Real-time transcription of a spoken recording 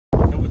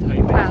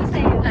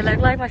Wow, I look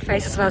like my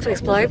face is about to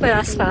explode, but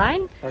that's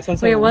fine.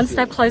 We're one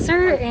step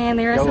closer and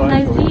there are some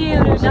nice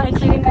views, not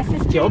including my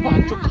sister.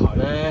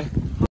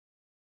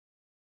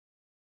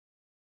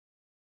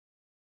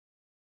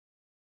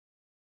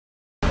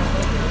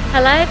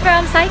 Hello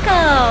from Sai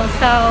Kung.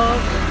 So,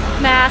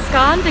 mask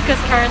on because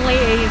currently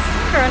is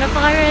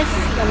coronavirus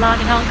a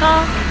lot in Hong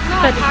Kong.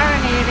 But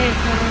currently it is.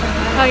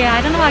 Oh yeah,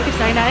 I don't know why I keep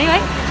saying that.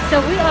 Anyway,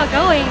 so we are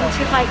going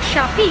to hike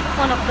Sha Peak,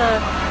 one of the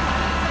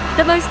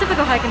most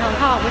difficult hike in Hong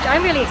Kong, which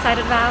I'm really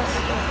excited about.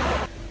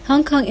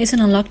 Hong Kong isn't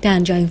on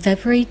lockdown during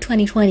February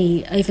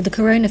 2020 over the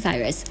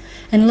coronavirus,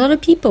 and a lot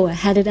of people are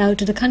headed out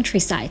to the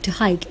countryside to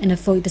hike and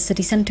avoid the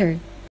city centre.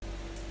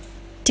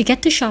 To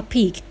get to Sha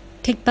Peak,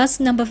 take bus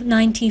number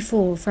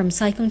 94 from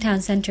Sai Kung Town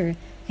Centre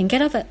and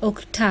get off at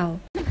Oak Town.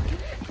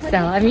 So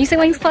I'm using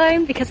Wings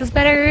Climb because it's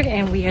better,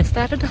 and we are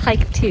started to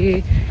hike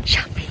to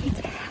Sha Peak.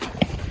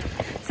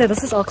 So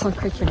this is all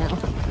concrete for now.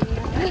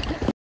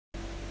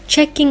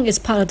 Checking is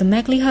part of the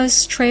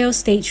Magleyhouse Trail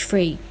Stage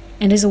 3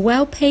 and is a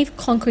well-paved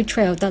concrete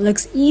trail that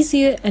looks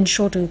easier and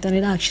shorter than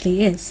it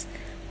actually is.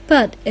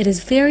 But it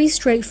is very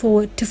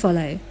straightforward to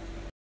follow.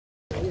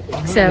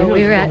 So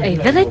we're at a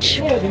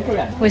village.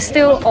 We're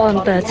still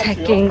on the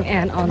trekking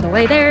and on the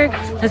way there.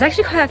 There's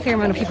actually quite a fair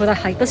amount of people that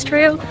hike this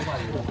trail.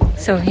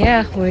 So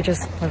yeah, we're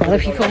just with other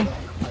people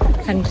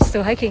and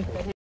still hiking.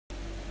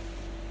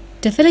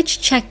 The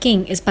village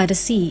check-in is by the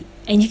sea,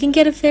 and you can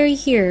get a ferry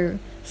here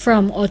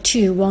from or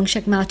to Wong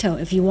Shek Mato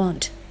if you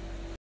want.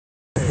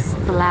 This is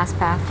the last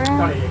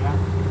bathroom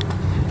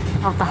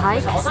of the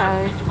hike,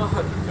 so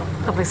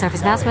public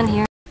service announcement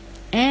here.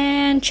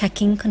 And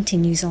check-in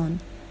continues on.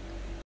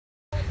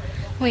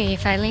 We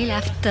finally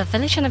left the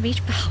village and the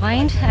beach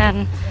behind,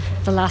 and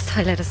the last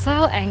toilet as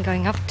well, and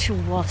going up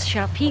towards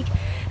Sha Peak,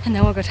 and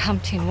then we'll go to Hum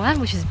Tin Wan,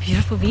 which is a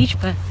beautiful beach,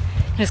 but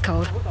it is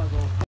cold.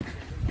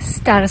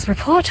 Status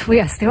report, we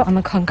are still on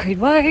the concrete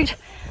road.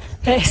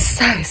 It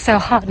is so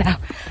hot now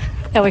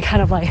that we're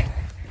kind of like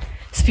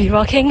speed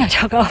walking. I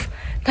took off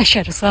my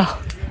shirt as well.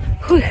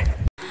 Whew.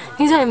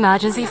 These are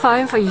emergency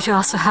phone for you to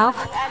ask for help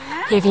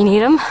if you need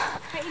them.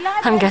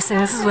 I'm guessing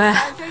this is where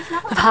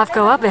the path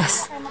go up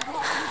is.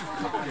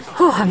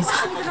 Whew, I'm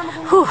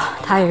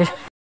tired.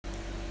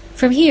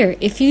 From here,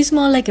 it feels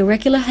more like a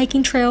regular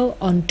hiking trail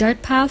on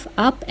dirt path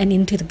up and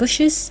into the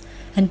bushes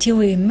until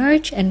we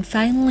emerge and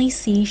finally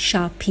see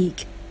Sha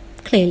Peak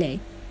clearly.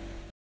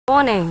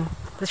 Warning!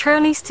 The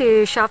trail leads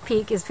to Sha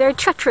Peak is very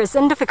treacherous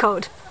and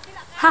difficult.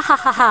 Ha ha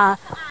ha ha!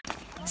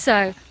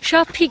 So,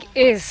 Sha Peak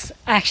is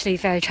actually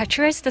very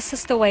treacherous. This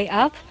is the way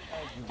up,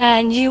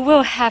 and you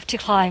will have to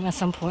climb at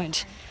some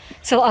point.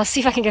 So I'll see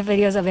if I can get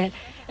videos of it.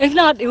 If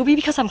not, it will be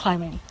because I'm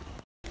climbing.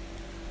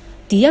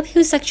 The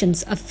uphill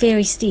sections are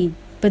very steep,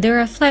 but there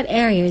are flat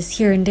areas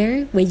here and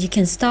there where you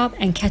can stop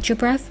and catch your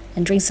breath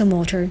and drink some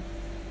water.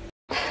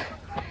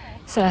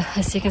 So,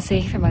 as you can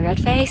see from my red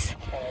face,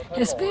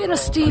 it's been a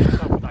steep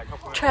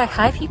trek.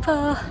 Hi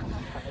people!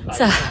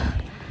 So,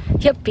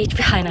 yep, beach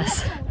behind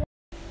us.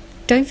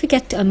 Don't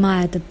forget to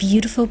admire the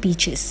beautiful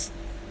beaches.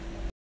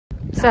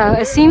 So,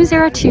 it seems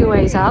there are two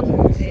ways up.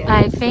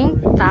 I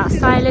think that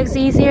side looks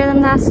easier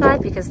than that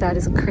side because that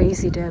is a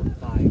crazy dip.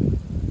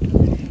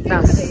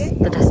 That's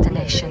the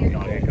destination.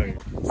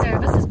 So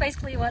this is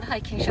basically what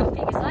hiking Sha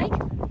Peak is like.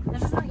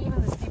 This is not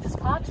even the steepest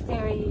part.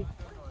 Very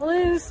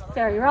loose,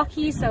 very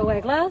rocky, so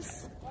wear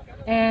gloves.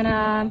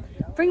 And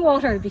bring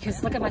water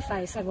because look at my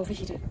face, I'm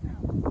overheated.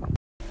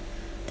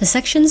 The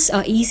sections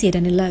are easier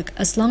than they look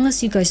as long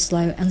as you go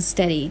slow and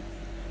steady.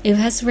 If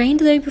it has rained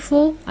the day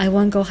before, I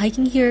won't go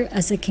hiking here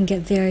as it can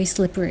get very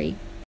slippery.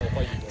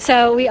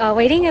 So we are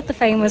waiting at the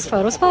famous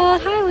photo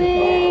spot, Hi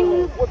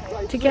Wing,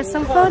 to get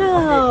some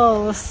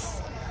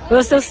photos.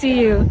 We'll still see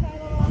you.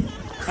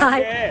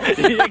 Hi.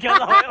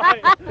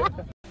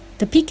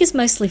 The peak is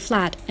mostly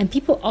flat and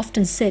people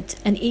often sit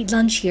and eat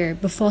lunch here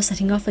before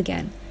setting off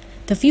again.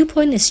 The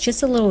viewpoint is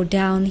just a little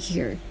down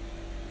here.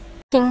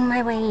 Making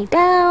my way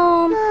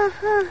down.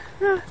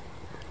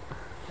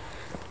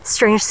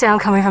 Strange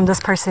sound coming from this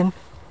person.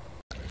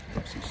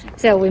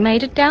 So we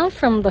made it down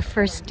from the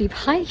first steep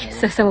hike,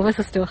 so some of us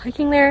are still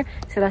hiking there.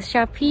 So that's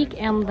Sha Peak,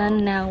 and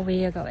then now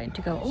we are going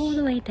to go all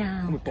the way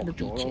down to the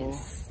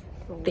beaches.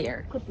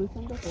 There.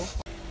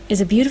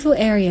 It's a beautiful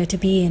area to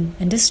be in,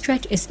 and this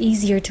stretch is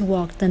easier to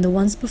walk than the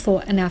ones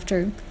before and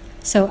after,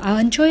 so I'll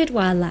enjoy it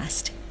while it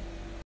lasts.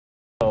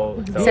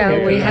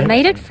 So we have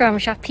made it from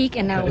Sha Peak,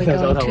 and now we're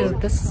going to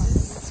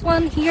this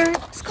one here.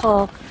 It's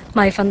called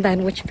Mai Fan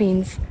Dan, which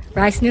means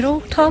rice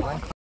noodle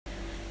top.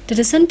 The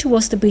descent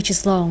towards the beach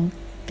is long,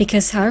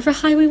 because however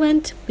high we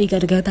went, we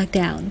gotta go back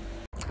down.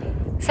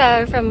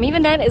 So from Mai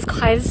Fan Dan is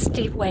quite a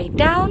steep way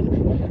down.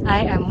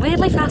 I am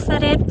really fast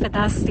at it, but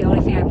that's the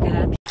only thing I'm good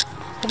at.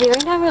 If you're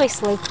going down really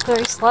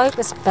slippery slope,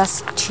 it's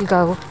best to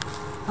go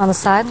on the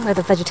side where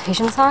the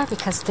vegetations are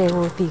because they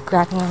will be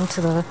grabbing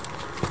into the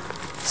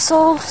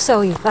sole,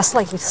 so you're less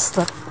likely to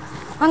slip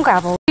on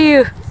gravel.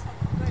 You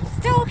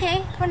still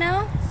okay for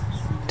now?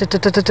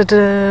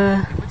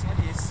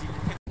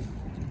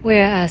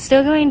 We're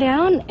still going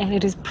down, and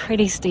it is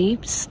pretty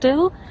steep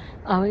still,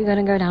 We're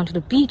gonna go down to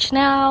the beach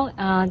now.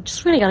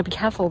 Just really gotta be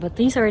careful, but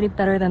these are already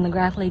better than the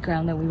gravelly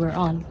ground that we were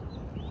on.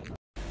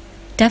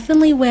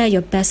 Definitely wear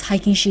your best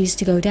hiking shoes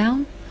to go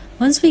down.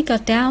 Once we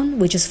got down,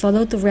 we just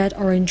followed the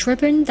red-orange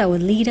ribbon that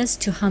would lead us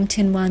to Ham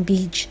Tin Wan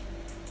Beach.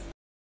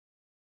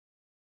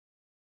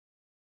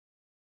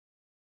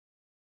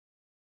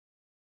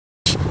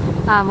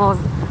 More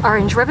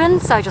orange ribbon,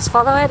 so I just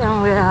follow it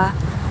and we're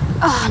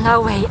on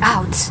our way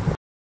out.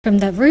 From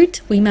that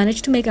route, we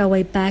managed to make our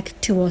way back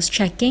towards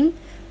Checking,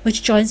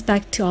 which joins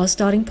back to our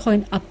starting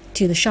point up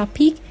to the Sharp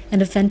Peak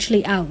and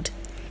eventually out.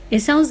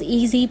 It sounds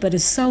easy, but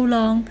it's so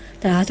long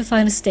that I had to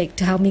find a stick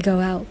to help me go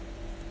out.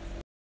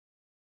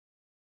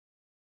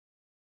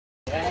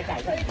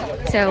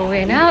 So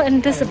we're now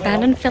in this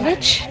abandoned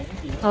village,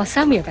 or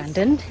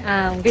semi-abandoned.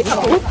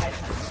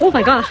 Oh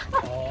my god!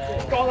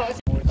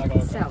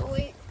 So,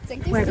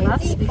 wear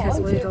gloves because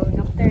we're going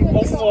up there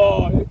next.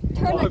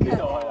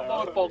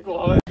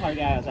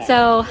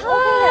 So,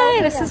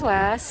 hi, this is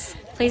Wes.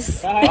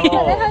 Please.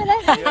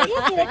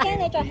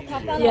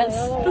 Yes,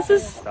 this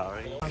is.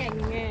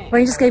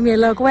 Wayne just gave me a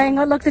look. Wayne,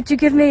 what look did you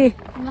give me?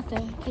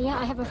 Nothing. Yeah,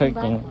 I have a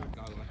feedback.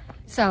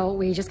 So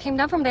we just came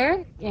down from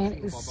there, and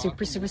it was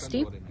super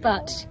steep,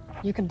 but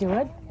you can do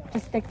it.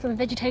 Just stick to the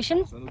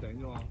vegetation.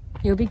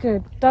 You'll be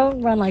good.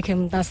 Don't run like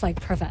him. That's like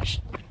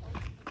professional.